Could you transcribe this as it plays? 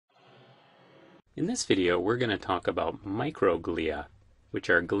In this video, we're going to talk about microglia, which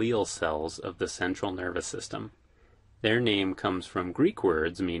are glial cells of the central nervous system. Their name comes from Greek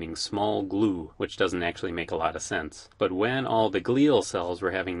words meaning small glue, which doesn't actually make a lot of sense. But when all the glial cells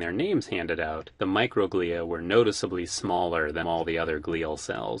were having their names handed out, the microglia were noticeably smaller than all the other glial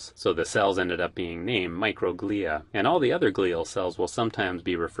cells. So the cells ended up being named microglia. And all the other glial cells will sometimes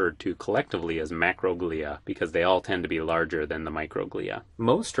be referred to collectively as macroglia, because they all tend to be larger than the microglia.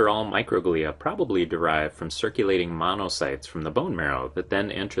 Most or all microglia probably derive from circulating monocytes from the bone marrow that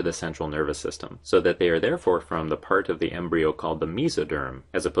then enter the central nervous system, so that they are therefore from the part of the embryo called the mesoderm,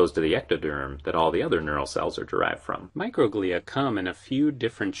 as opposed to the ectoderm that all the other neural cells are derived from. Microglia come in a few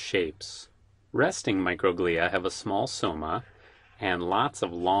different shapes. Resting microglia have a small soma and lots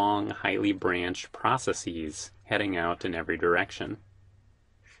of long, highly branched processes heading out in every direction.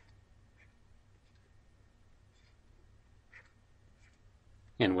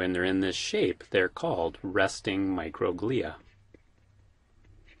 And when they're in this shape, they're called resting microglia.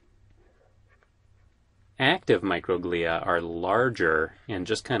 Active microglia are larger and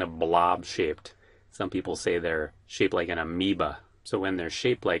just kind of blob-shaped. Some people say they're shaped like an amoeba. So when they're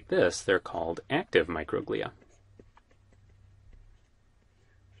shaped like this, they're called active microglia.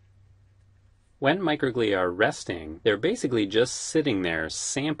 When microglia are resting, they're basically just sitting there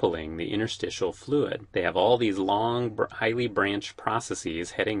sampling the interstitial fluid. They have all these long, highly branched processes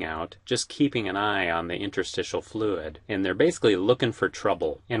heading out, just keeping an eye on the interstitial fluid. And they're basically looking for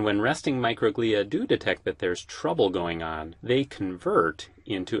trouble. And when resting microglia do detect that there's trouble going on, they convert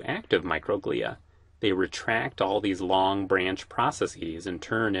into active microglia. They retract all these long branch processes and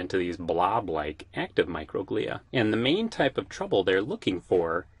turn into these blob-like active microglia. And the main type of trouble they're looking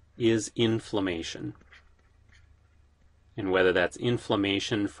for is inflammation. And whether that's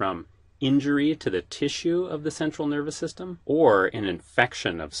inflammation from injury to the tissue of the central nervous system, or an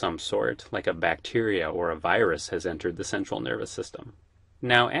infection of some sort, like a bacteria or a virus has entered the central nervous system.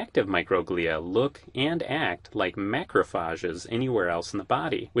 Now, active microglia look and act like macrophages anywhere else in the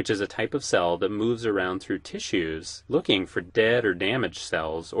body, which is a type of cell that moves around through tissues looking for dead or damaged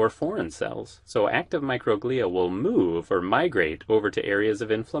cells or foreign cells. So active microglia will move or migrate over to areas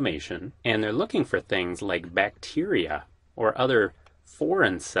of inflammation, and they're looking for things like bacteria or other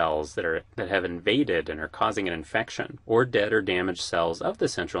foreign cells that have invaded and are causing an infection, or dead or damaged cells of the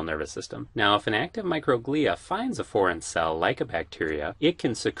central nervous system. Now, if an active microglia finds a foreign cell like a bacteria, it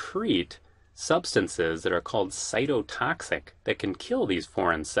can secrete substances that are called cytotoxic that can kill these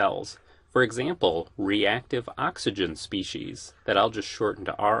foreign cells. For example, reactive oxygen species, that I'll just shorten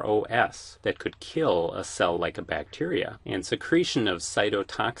to ROS, that could kill a cell like a bacteria. And secretion of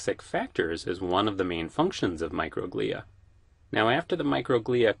cytotoxic factors is one of the main functions of microglia. Now, after the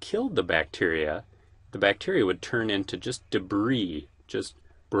microglia killed the bacteria would turn into just debris, just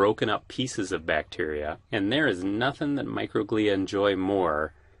broken up pieces of bacteria. And there is nothing that microglia enjoy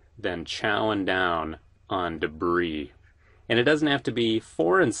more than chowing down on debris. And it doesn't have to be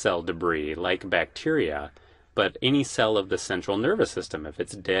foreign cell debris like bacteria, but any cell of the central nervous system. If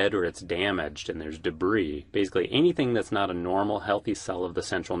it's dead or it's damaged and there's debris, basically anything that's not a normal, healthy cell of the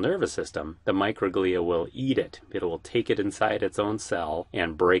central nervous system, the microglia will eat it. It will take it inside its own cell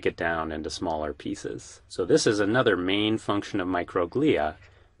and break it down into smaller pieces. So this is another main function of microglia,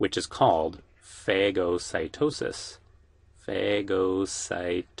 which is called phagocytosis.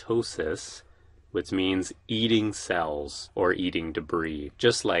 Phagocytosis, which means eating cells or eating debris,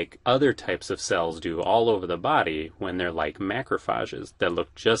 just like other types of cells do all over the body when they're like macrophages that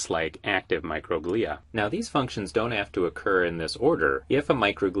look just like active microglia. Now, these functions don't have to occur in this order. If a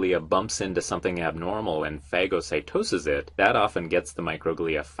microglia bumps into something abnormal and phagocytoses it, that often gets the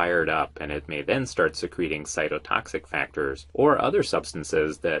microglia fired up, and it may then start secreting cytotoxic factors or other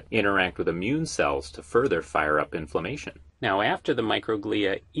substances that interact with immune cells to further fire up inflammation. Now, after the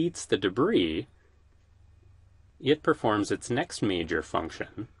microglia eats the debris, it performs its next major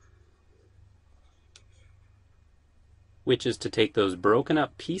function, which is to take those broken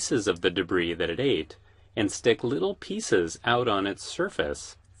up pieces of the debris that it ate and stick little pieces out on its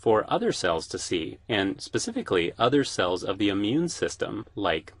surface for other cells to see, and specifically other cells of the immune system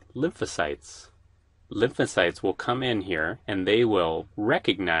like lymphocytes. Lymphocytes will come in here and they will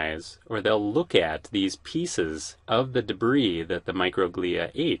recognize, or they'll look at these pieces of the debris that the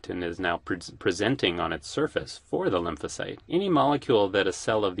microglia ate and is now presenting on its surface for the lymphocyte. Any molecule that a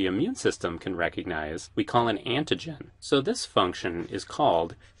cell of the immune system can recognize, we call an antigen. So this function is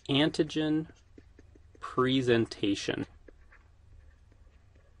called antigen presentation.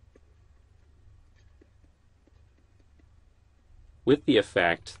 with the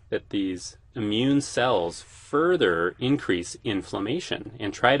effect that these immune cells further increase inflammation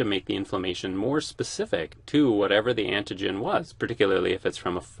and try to make the inflammation more specific to whatever the antigen was, particularly if it's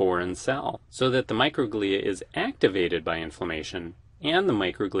from a foreign cell, so that the microglia is activated by inflammation. And the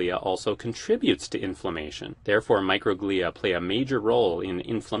microglia also contributes to inflammation. Therefore, microglia play a major role in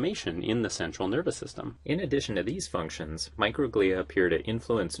inflammation in the central nervous system. In addition to these functions, microglia appear to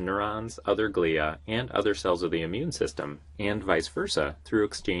influence neurons, other glia, and other cells of the immune system, and vice versa, through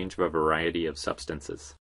exchange of a variety of substances.